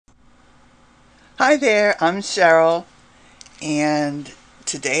Hi there, I'm Cheryl, and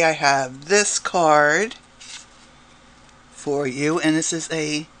today I have this card for you, and this is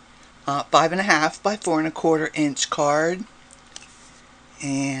a 5.5 by 4.25 inch card,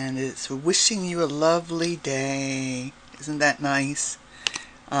 and it's wishing you a lovely day. Isn't that nice?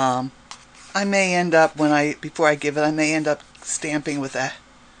 I may end up, before I give it, I may end up stamping with a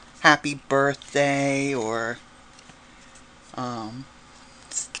happy birthday, or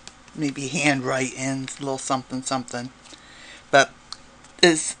maybe handwriting, a little something something. But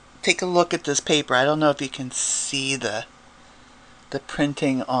take a look at this paper. I don't know if you can see the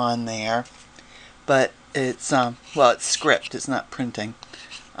printing on there, but it's well, it's script, it's not printing,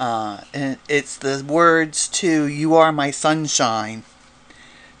 and it's the words to "You Are My Sunshine."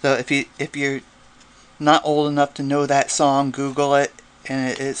 So if you're not old enough to know that song, Google it,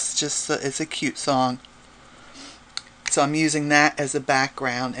 and it's a cute song. So I'm using that as a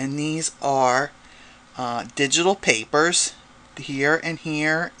background, and these are digital papers here,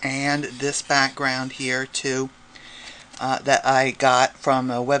 and this background here too, that I got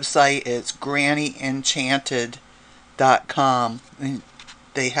from a website. It's GrannyEnchanted.com. And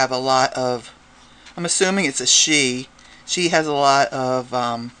they have a lot of, I'm assuming it's a she has a lot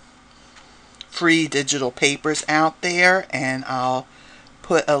of free digital papers out there, and I'll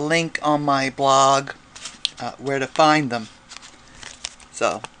put a link on my blog where to find them.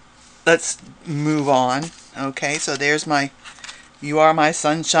 So let's move on. Okay, so there's my "You Are My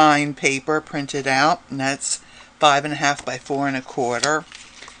Sunshine" paper printed out, and that's 5.5 by 4.25.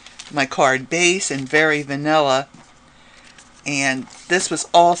 My card base in Very Vanilla, and this was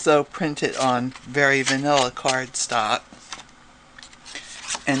also printed on Very Vanilla cardstock.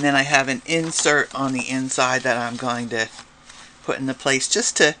 And then I have an insert on the inside that I'm going to put into place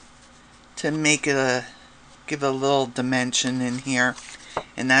just to make it give a little dimension in here,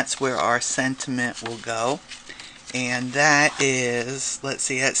 and that's where our sentiment will go. And that is, let's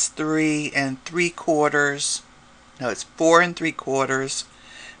see, that's 3 3/4. No, it's 4 3/4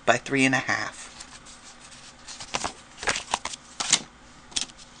 by 3.5.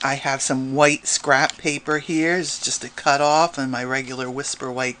 I have some white scrap paper here. It's just a cut off, and my regular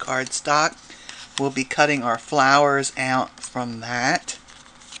Whisper White cardstock. We'll be cutting our flowers out from that.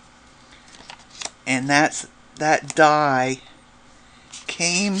 And that die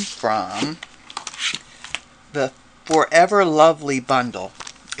came from the Forever Lovely bundle.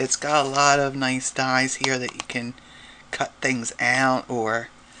 It's got a lot of nice dies here that you can cut things out, or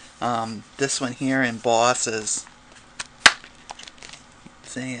this one here embosses.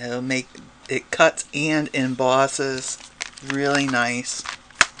 See, it cuts and embosses, really nice.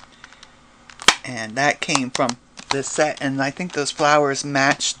 And that came from this set, and I think those flowers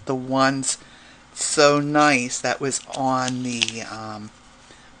matched the ones so nice that was on the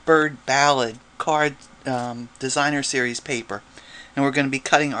bird Ballad card designer series paper. And we're going to be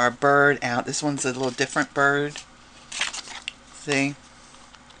cutting our bird out. This one's a little different bird, see,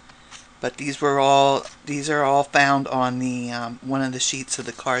 but these are all found on the one of the sheets of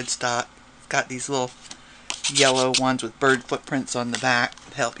the cardstock. Got these little yellow ones with bird footprints on the back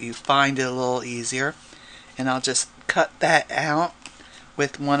to help you find it a little easier. And I'll just cut that out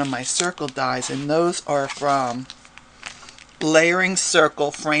with one of my circle dies, and those are from Layering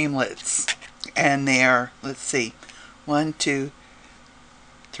Circle Framelits, and they're, let's see, 1, 2,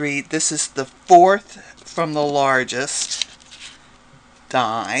 3. This is the 4th from the largest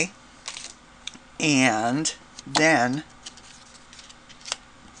die, and then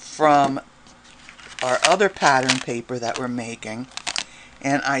from our other pattern paper that we're making,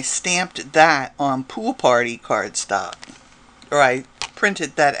 and I stamped that on Pool Party cardstock, or I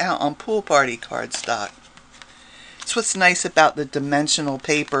printed that out on Pool Party cardstock. That's what's nice about the dimensional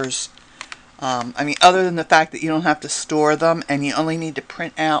papers. I mean, other than the fact that you don't have to store them and you only need to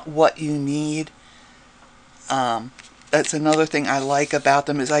print out what you need. That's another thing I like about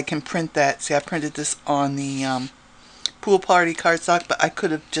them, is I can print that. See, I printed this on the Pool Party cardstock, but I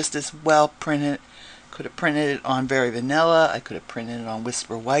could have just as well printed it on Very Vanilla. I could have printed it on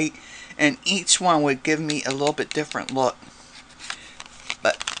Whisper White, and each one would give me a little bit different look.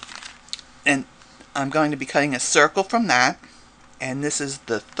 And I'm going to be cutting a circle from that, and this is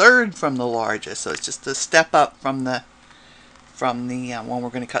the 3rd from the largest, so it's just a step up from the one we're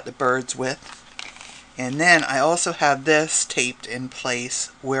going to cut the birds with. And then I also have this taped in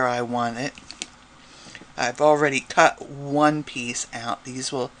place where I want it. I've already cut one piece out.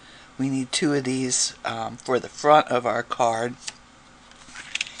 We need 2 of these for the front of our card,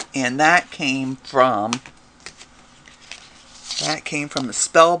 and that came from the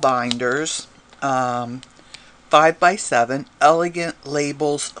Spellbinders 5 by 7 Elegant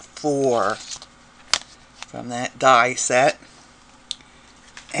Labels 4 from that die set.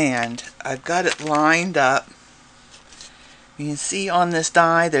 And I've got it lined up. You can see on this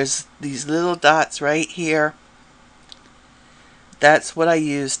die there's these little dots right here. That's what I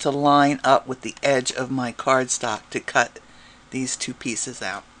use to line up with the edge of my cardstock to cut these two pieces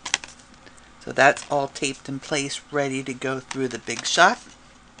out. So that's all taped in place, ready to go through the Big Shot.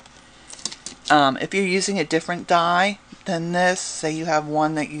 If you're using a different die than this, say you have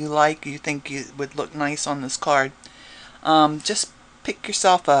one that you like, you think it would look nice on this card, just pick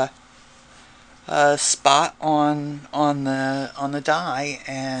yourself a spot on the die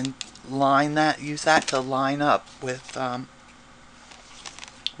and use that to line up with the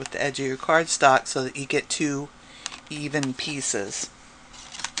edge of your cardstock so that you get two even pieces.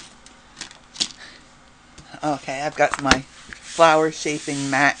 Okay, I've got my flower shaping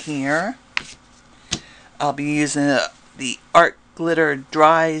mat here. I'll be using the Art Glitter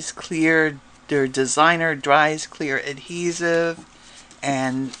Dries Clear, their Designer Dries Clear Adhesive,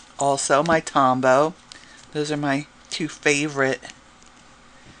 and also my Tombow. Those are my two favorite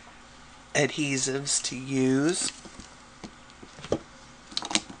adhesives to use.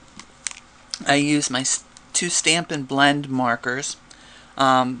 I use my two Stampin' Blend markers.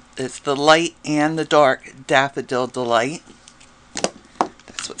 It's the light and the dark Daffodil Delight.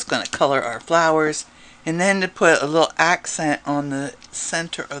 That's what's going to color our flowers. And then to put a little accent on the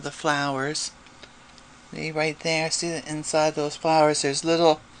center of the flowers. See right there, see the inside those flowers, there's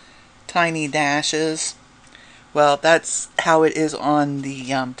little tiny dashes. Well, that's how it is on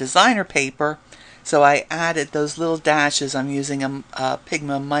the designer paper. So I added those little dashes. I'm using a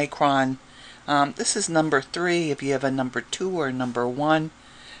Pigma Micron. This is number 3. If you have a number 2 or number 1,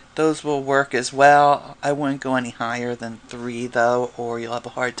 those will work as well. I wouldn't go any higher than 3 though, or you'll have a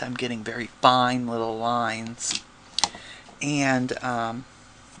hard time getting very fine little lines. And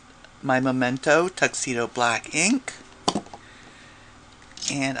my Memento Tuxedo black ink.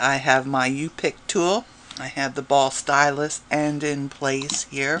 And I have my U-Pick tool. I have the ball stylus end in place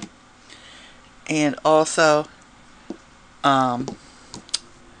here. And also, I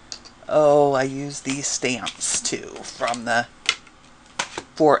use these stamps too from the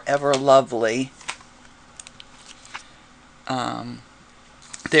Forever Lovely.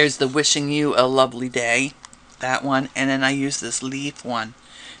 There's the Wishing You a Lovely Day, that one, and then I use this leaf one.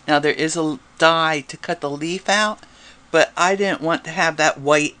 Now there is a die to cut the leaf out, but I didn't want to have that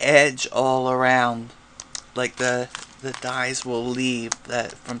white edge all around like the dies will leave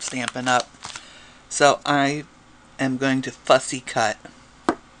that from Stampin' Up. So I am going to fussy cut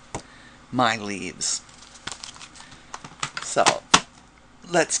my leaves. So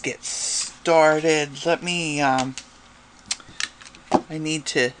let's get started. Let me I'm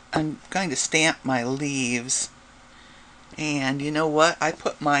going to stamp my leaves. And you know what? I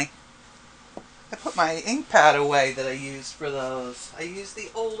put my ink pad away that I used for those. I used the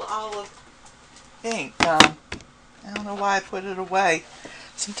old olive ink. I don't know why I put it away.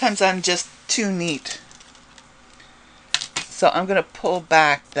 Sometimes I'm just too neat. So I'm going to pull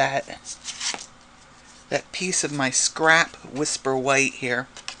back that piece of my scrap Whisper White here.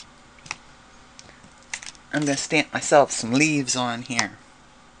 I'm going to stamp myself some leaves on here.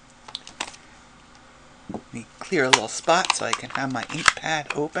 Let me clear a little spot so I can have my ink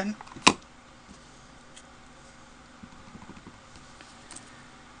pad open.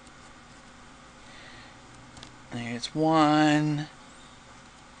 There's 1,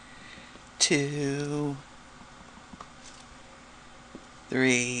 2,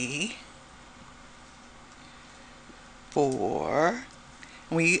 3, 4.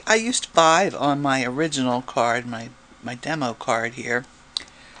 I used 5 on my original card, my demo card here.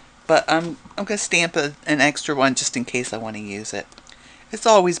 But I'm going to stamp an extra one just in case I want to use it. It's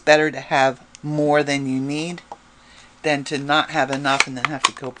always better to have more than you need than to not have enough and then have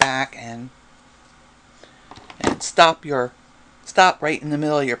to go back and stop right in the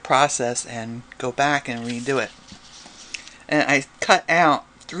middle of your process and go back and redo it. And I cut out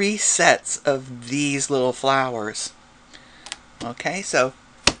 3 sets of these little flowers. Okay, so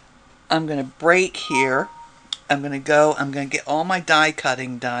I'm going to break here. I'm going to get all my die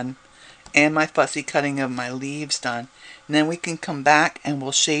cutting done and my fussy cutting of my leaves done. And then we can come back and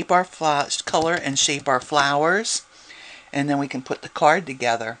we'll shape our color and shape our flowers. And then we can put the card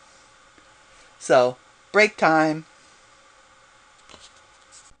together. So, break time.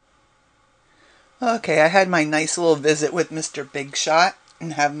 Okay, I had my nice little visit with Mr. Big Shot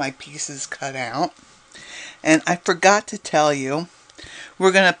and have my pieces cut out. And I forgot to tell you,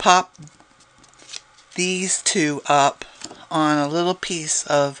 we're going to pop these two up on a little piece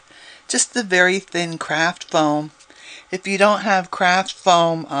of just the very thin craft foam. If you don't have craft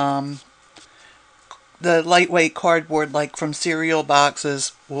foam, the lightweight cardboard like from cereal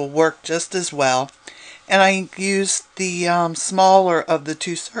boxes will work just as well. And I used the smaller of the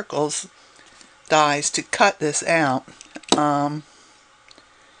two circles dies to cut this out.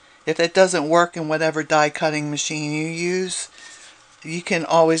 If it doesn't work in whatever die cutting machine you use, you can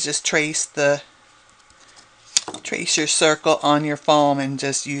always just trace your circle on your foam and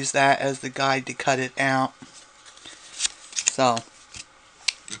just use that as the guide to cut it out. So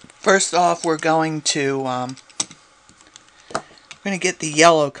first off, we're going to get the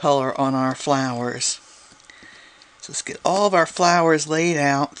yellow color on our flowers. So let's get all of our flowers laid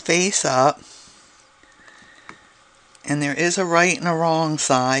out face up. And there is a right and a wrong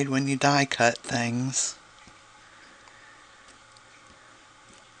side when you die cut things.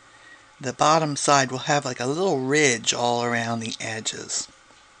 The bottom side will have like a little ridge all around the edges.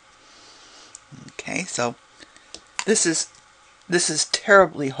 Okay, so this is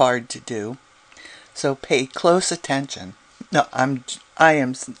terribly hard to do. So pay close attention. No, I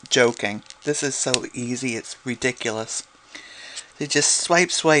am joking. This is so easy, it's ridiculous. You just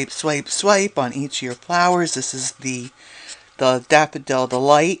swipe, swipe, swipe, swipe on each of your flowers. This is the Daffodil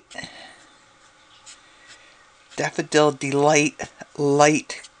Delight. Daffodil Delight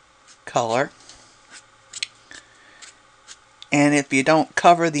light color. And if you don't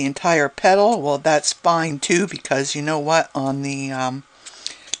cover the entire petal, well, that's fine too, because you know what? On the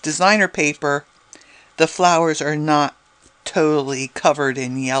designer paper, the flowers are not totally covered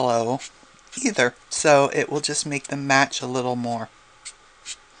in yellow either, so it will just make them match a little more.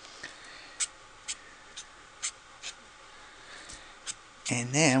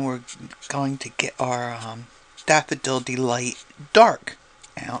 And then we're going to get our Daffodil Delight Dark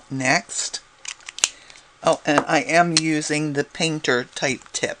out next. Oh, and I am using the painter type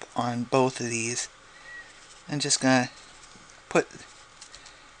tip on both of these. I'm just going to put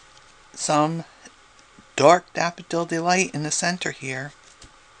some dark Daffodil Delight in the center here.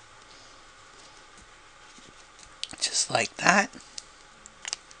 Just like that.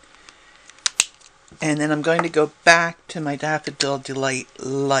 And then I'm going to go back to my Daffodil Delight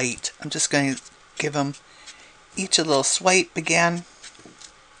Light. I'm just going to give them each a little swipe again.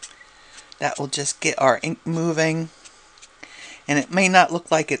 That will just get our ink moving. And it may not look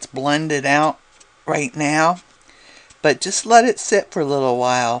like it's blended out right now, but just let it sit for a little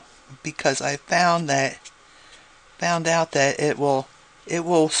while, because I found out that it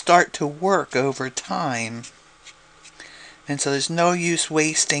will start to work over time. And so there's no use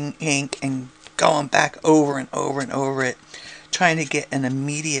wasting ink and going back over and over and over it, trying to get an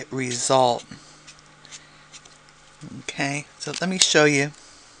immediate result. Okay, so let me show you.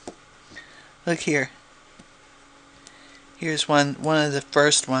 Look here. Here's one of the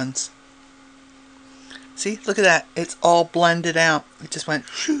first ones. See, look at that. It's all blended out. It just went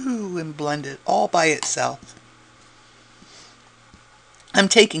shoo and blended all by itself. I'm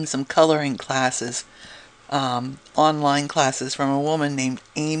taking some coloring classes, online classes from a woman named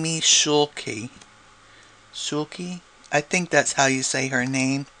Amy Schulke. Schulke? I think that's how you say her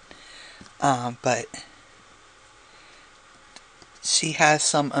name. But she has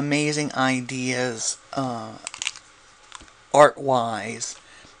some amazing ideas art-wise.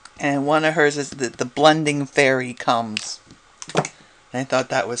 And one of hers is that the blending fairy comes. And I thought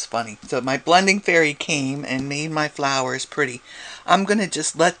that was funny. So my blending fairy came and made my flowers pretty. I'm going to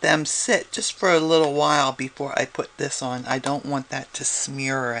just let them sit just for a little while before I put this on. I don't want that to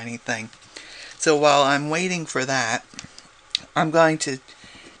smear or anything. So while I'm waiting for that, I'm going to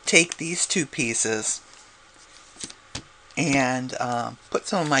take these two pieces and put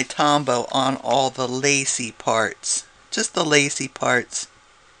some of my Tombow on all the lacy parts. Just the lacy parts.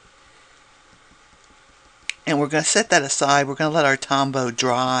 And we're going to set that aside. We're going to let our Tombow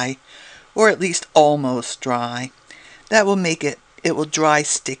dry, or at least almost dry. That will make it will dry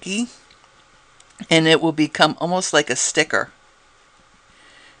sticky, and it will become almost like a sticker.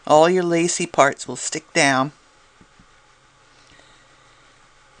 All your lacy parts will stick down,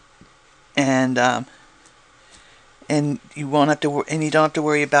 and you won't have to, and you don't have to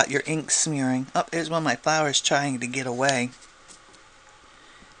worry about your ink smearing. Oh, there's one of my flowers trying to get away.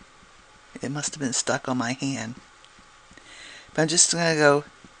 It must have been stuck on my hand. But I'm just going to go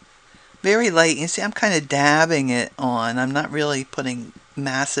very light. You see, I'm kind of dabbing it on. I'm not really putting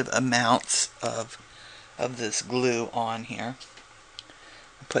massive amounts of this glue on here.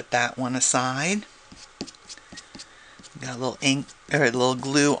 Put that one aside. Got a little ink, or a little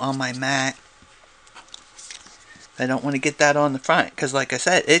glue on my mat. I don't want to get that on the front, because like I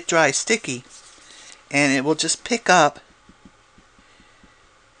said, it dries sticky. And it will just pick up.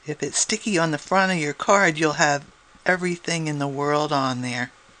 If it's sticky on the front of your card, you'll have everything in the world on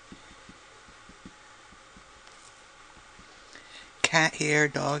there. cat hair,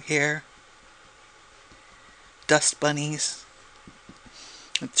 dog hair, dust bunnies.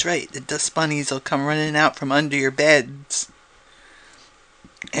 That's right, the dust bunnies will come running out from under your beds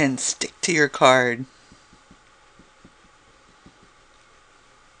and stick to your card.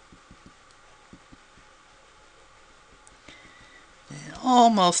 And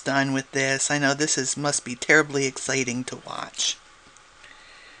almost done with this. I know this must be terribly exciting to watch.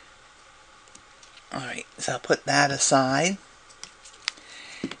 Alright, so I'll put that aside.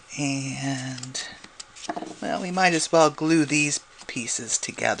 And, well, we might as well glue these pieces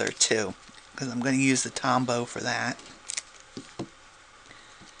together too, because I'm going to use the Tombow for that.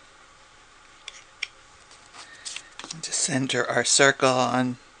 And just center our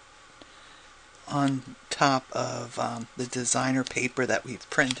circle on top of the designer paper that we've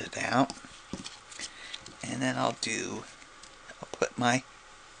printed out. And then I'll put my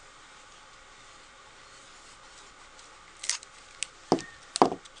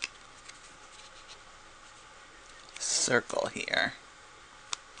circle here.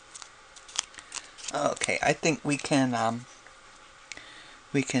 Okay, I think we can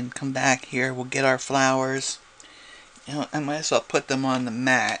come back here. We'll get our flowers. You know, I might as well put them on the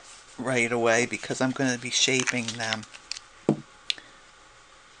mat right away because I'm going to be shaping them.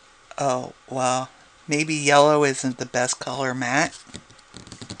 Oh, well, maybe yellow isn't the best color mat.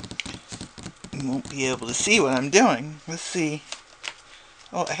 You won't be able to see what I'm doing. Let's see.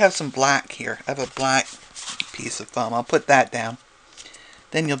 Oh, I have some black here. I have a black piece of foam. I'll put that down.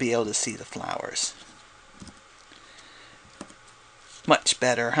 Then you'll be able to see the flowers. Much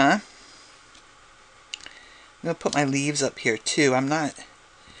better, huh? I'm going to put my leaves up here too. I'm not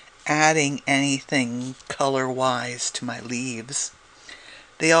adding anything color-wise to my leaves.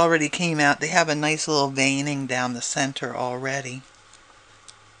 They already came out. They have a nice little veining down the center already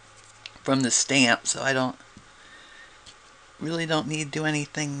from the stamp, so I really don't need to do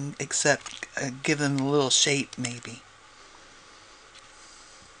anything except give them a little shape maybe.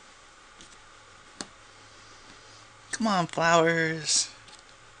 Come on, flowers.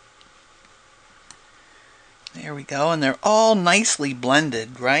 There we go, and they're all nicely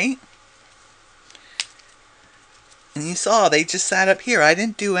blended, right? And you saw they just sat up here. I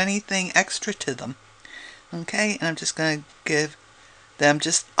didn't do anything extra to them. Okay, and I'm just going to give them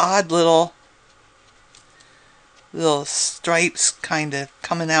just odd little stripes kind of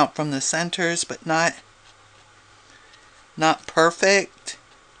coming out from the centers, but not perfect.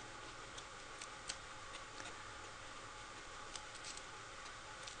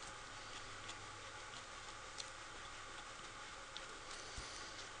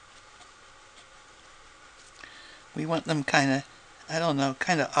 We want them kind of, I don't know,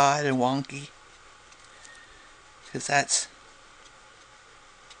 kind of odd and wonky. Because that's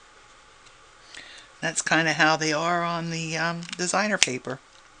kind of how they are on the designer paper.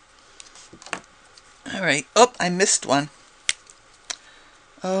 Alright. Oh, I missed one.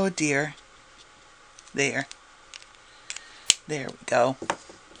 Oh dear. There. There we go.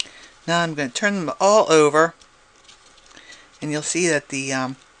 Now I'm going to turn them all over. And you'll see that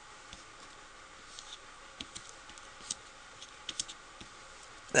the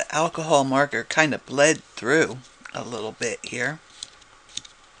alcohol marker kind of bled through a little bit here.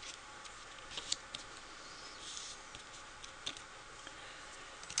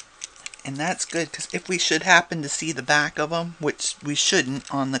 And that's good, because if we should happen to see the back of them, which we shouldn't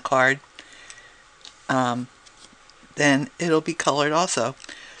on the card, then it'll be colored also.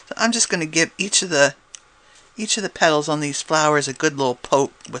 So I'm just going to give each of the petals on these flowers a good little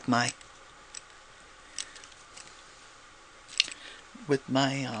poke with my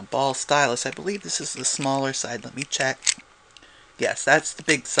ball stylus. I believe this is the smaller side. Let me check. Yes, that's the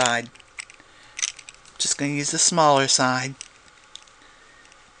big side. Just going to use the smaller side.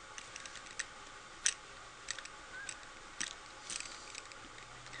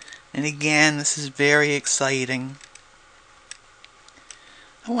 And again, this is very exciting.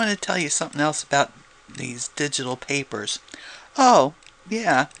 I want to tell you something else about these digital papers. Oh,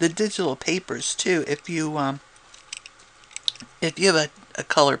 yeah, the digital papers too. If you have a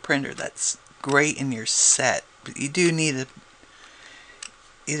color printer, that's great in your set. But you do need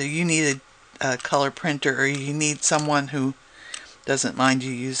either you need a color printer, or you need someone who doesn't mind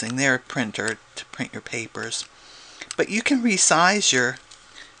you using their printer to print your papers. But you can resize your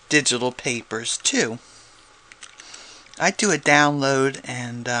digital papers too. I do a download,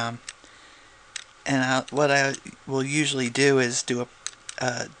 and what I will usually do is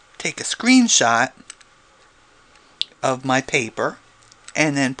take a screenshot of my paper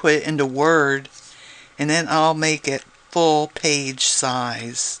and then put it into Word, and then I'll make it full page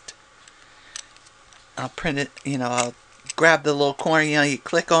sized. I'll print it, I'll grab the little corner, you know, you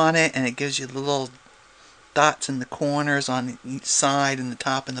click on it and it gives you the little dots in the corners on each side and the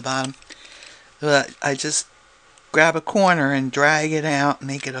top and the bottom. But I just grab a corner and drag it out,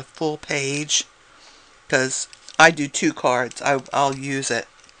 make it a full page, because I do 2 cards. I'll use it.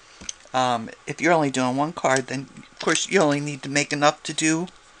 If you're only doing 1 card, then of course you only need to make enough to do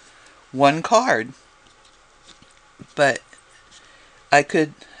 1 card. But I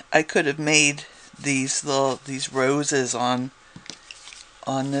could have made these roses on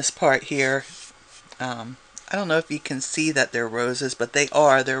this part here. I don't know if you can see that they're roses, but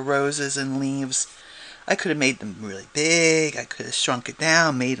they're roses and leaves. I could have made them really big. I could have shrunk it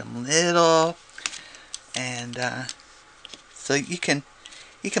down, made them little, and so you can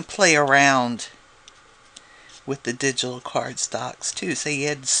play around with the digital cardstocks too. Say you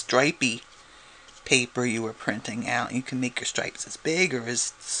had stripy paper you were printing out, you can make your stripes as big or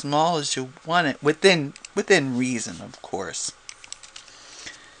as small as you want it, within reason, of course.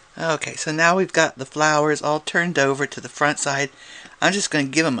 Okay, so now we've got the flowers all turned over to the front side. I'm just going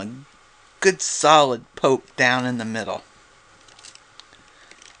to give them a good solid poke down in the middle.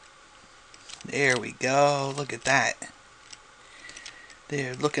 There we go. Look at that.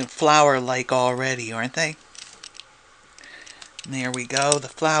 They're looking flower-like already, aren't they? And there we go. The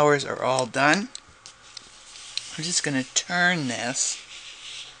flowers are all done. I'm just going to turn this,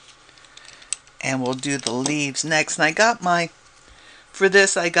 and we'll do the leaves next. And I got for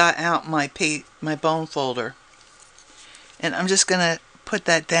this I got out my bone folder, and I'm just going to put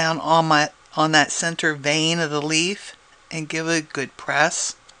that down on that center vein of the leaf and give it a good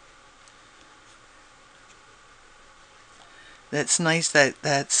press. That's nice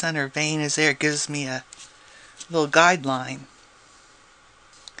that center vein is there. It gives me a little guideline.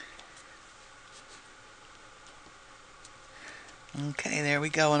 Okay, there we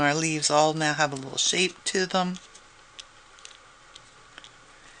go, and our leaves all now have a little shape to them.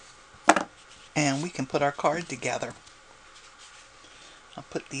 And we can put our card together. I'll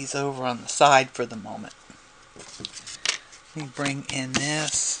put these over on the side for the moment. Let me bring in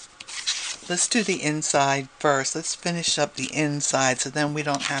this. Let's do the inside first. Let's finish up the inside so then we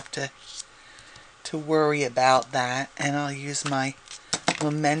don't have to worry about that. And I'll use my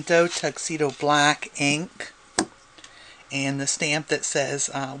Memento Tuxedo Black ink and the stamp that says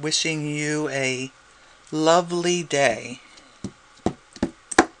wishing you a lovely day.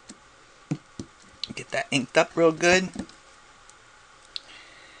 Get that inked up real good.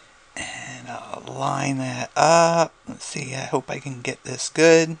 And I'll line that up. Let's see, I hope I can get this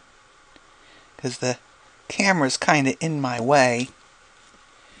good, because the camera's kind of in my way.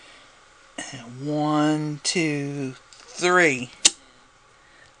 And 1, 2, 3.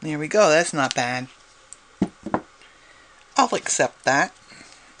 There we go, that's not bad. I'll accept that.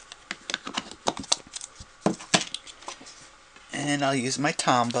 And I'll use my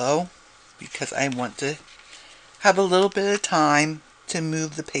Tombow, because I want to have a little bit of time to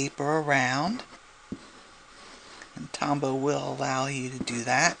move the paper around. And Tombow will allow you to do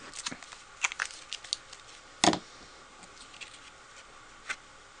that.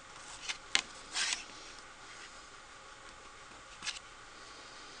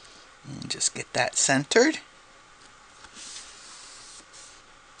 And just get that centered.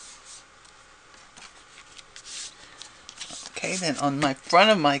 Okay, then on my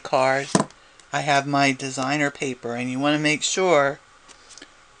front of my card I have my designer paper, and you want to make sure,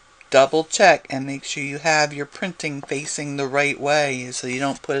 double check and make sure you have your printing facing the right way so you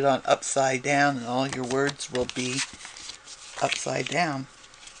don't put it on upside down and all your words will be upside down.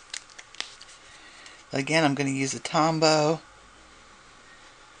 Again, I'm going to use a Tombow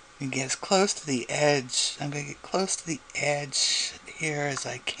and get as close to the edge. I'm going to get close to the edge here as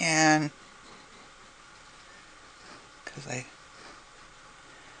I can, because I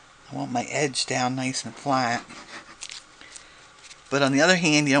want my edge down nice and flat. But on the other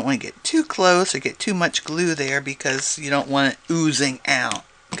hand, you don't want to get too close or get too much glue there, because you don't want it oozing out,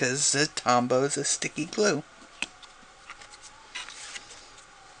 because the Tombow is a sticky glue.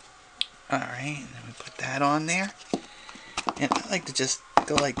 Alright, and then we put that on there. And I like to just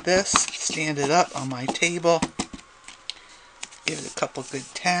go like this, stand it up on my table, give it a couple good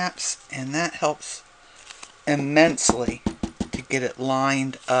taps, and that helps immensely to get it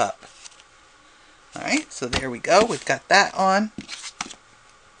lined up. Alright, so there we go. We've got that on.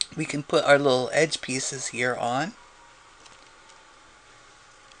 We can put our little edge pieces here on.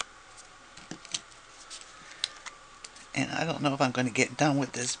 And I don't know if I'm going to get done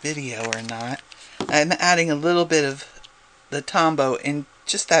with this video or not. I'm adding a little bit of the Tombow in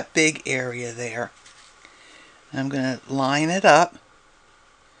just that big area there. I'm going to line it up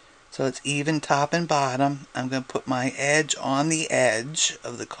so so it's even top and bottom. I'm going to put my edge on the edge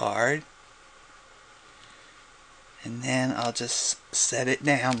of the card, and then I'll just set it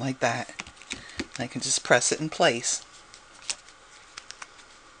down like that. I can just press it in place.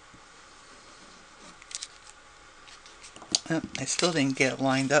 Oh, I still didn't get it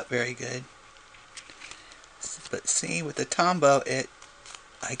lined up very good. But see, with the Tombow,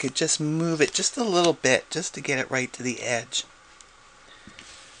 I could just move it just a little bit just to get it right to the edge.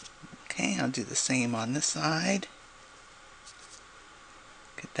 Okay, I'll do the same on this side.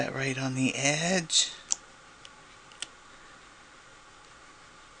 Get that right on the edge.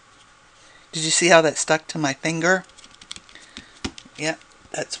 Did you see how that stuck to my finger? Yep,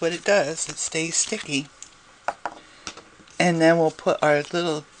 that's what it does. It stays sticky. And then we'll put our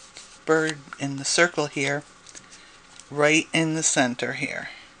little bird in the circle here, right in the center here.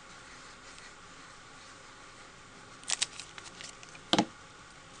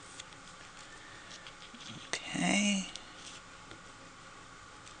 Okay.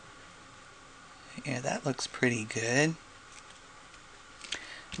 Yeah, that looks pretty good.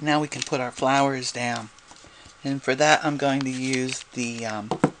 Now we can put our flowers down. And for that I'm going to use the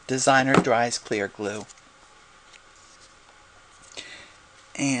Designer Dries Clear Glue.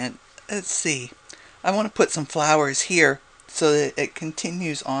 And let's see, I want to put some flowers here so that it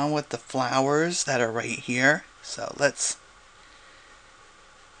continues on with the flowers that are right here. So let's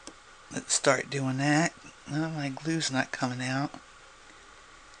start doing that. Oh, my glue's not coming out.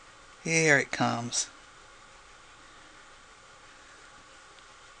 Here it comes.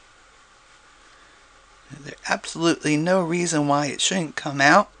 There's absolutely no reason why it shouldn't come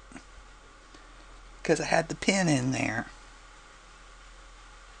out, because I had the pin in there.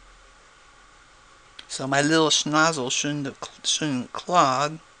 So my little schnozzle shouldn't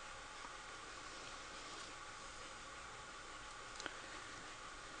clog.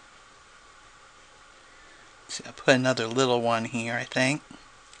 See, I put another little one here, I think.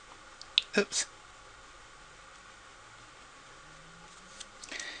 Oops.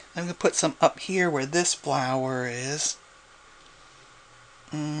 I'm going to put some up here where this flower is.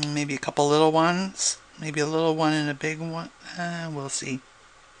 Maybe a couple little ones. Maybe a little one and a big one. We'll see.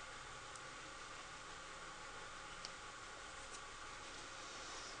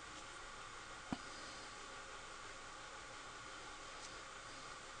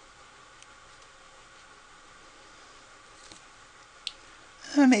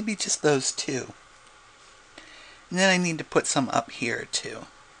 Maybe just those two. And then I need to put some up here too.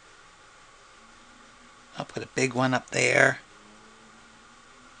 I'll put a big one up there.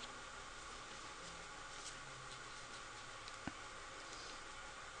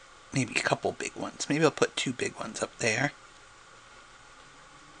 Maybe a couple big ones. Maybe I'll put two big ones up there.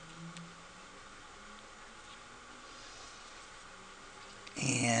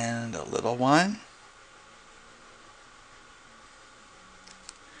 And a little one.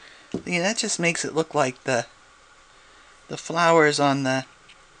 Yeah, that just makes it look like the flowers on the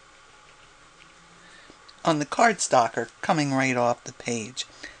cardstock are coming right off the page.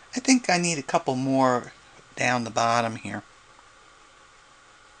 I think I need a couple more down the bottom here.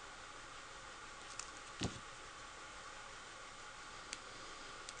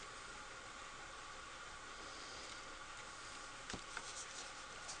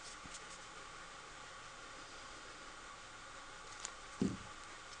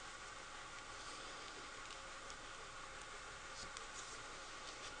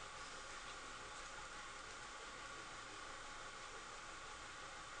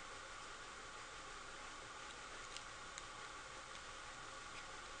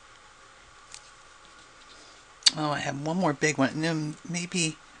 Oh, I have one more big one. And then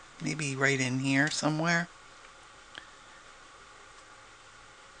maybe right in here somewhere.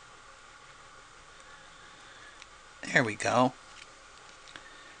 There we go.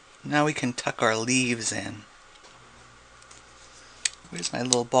 Now we can tuck our leaves in. Where's my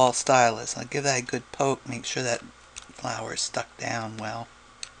little ball stylus? I'll give that a good poke. Make sure that flower is stuck down well.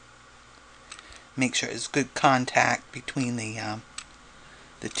 Make sure there's good contact between the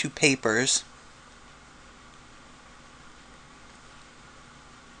two papers.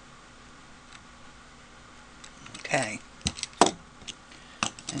 Okay.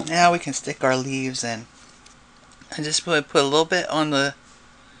 And now we can stick our leaves in. I just put a little bit on the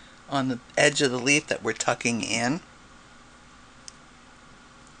edge of the leaf that we're tucking in.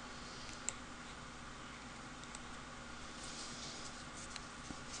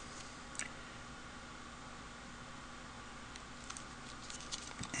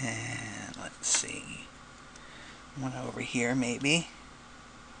 And let's see. One over here maybe.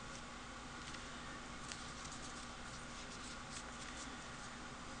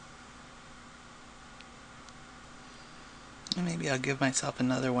 And maybe I'll give myself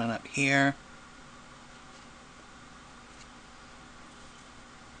another one up here.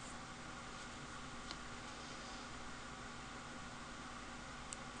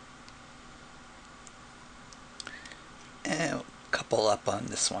 And a couple up on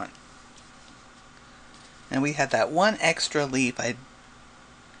this one. And we have that one extra leaf I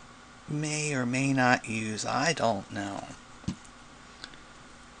may or may not use. I don't know.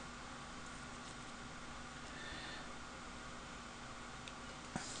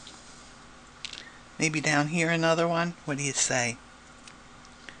 Maybe down here another one? What do you say?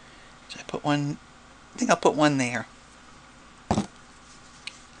 Should I put one? I think I'll put one there.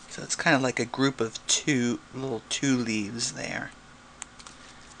 So it's kind of like a group of little two leaves there.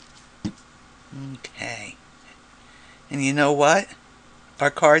 Okay. And you know what? Our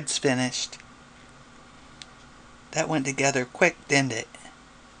card's finished. That went together quick, didn't it?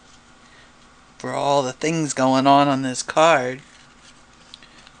 For all the things going on this card.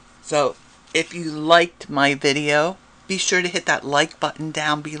 So, if you liked my video, be sure to hit that like button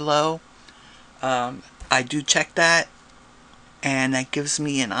down below. I do check that, and that gives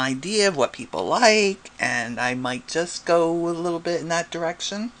me an idea of what people like, and I might just go a little bit in that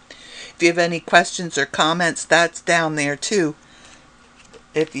direction. If you have any questions or comments, that's down there too.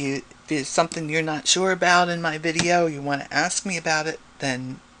 If there's something you're not sure about in my video, you want to ask me about it,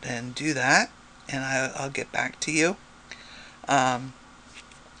 then do that, and I'll get back to you.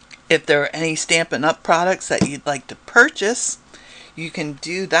 If there are any Stampin' Up! Products that you'd like to purchase, you can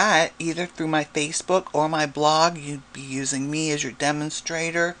do that either through my Facebook or my blog. You'd be using me as your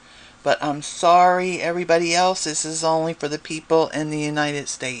demonstrator. But I'm sorry, everybody else, this is only for the people in the United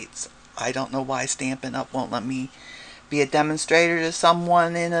States. I don't know why Stampin' Up! Won't let me be a demonstrator to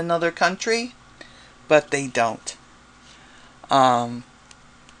someone in another country, but they don't. Oh,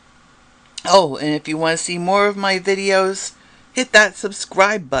 and if you want to see more of my videos, hit that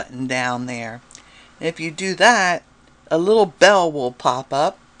subscribe button down there. And if you do that, a little bell will pop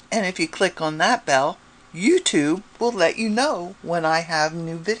up, and if you click on that bell, YouTube will let you know when I have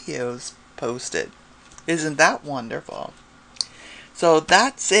new videos posted. Isn't that wonderful? So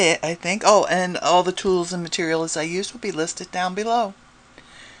that's it, I think. Oh, and all the tools and materials I used will be listed down below.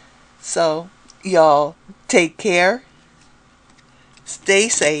 So, y'all, take care, stay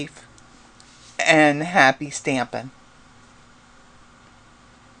safe, and happy stamping.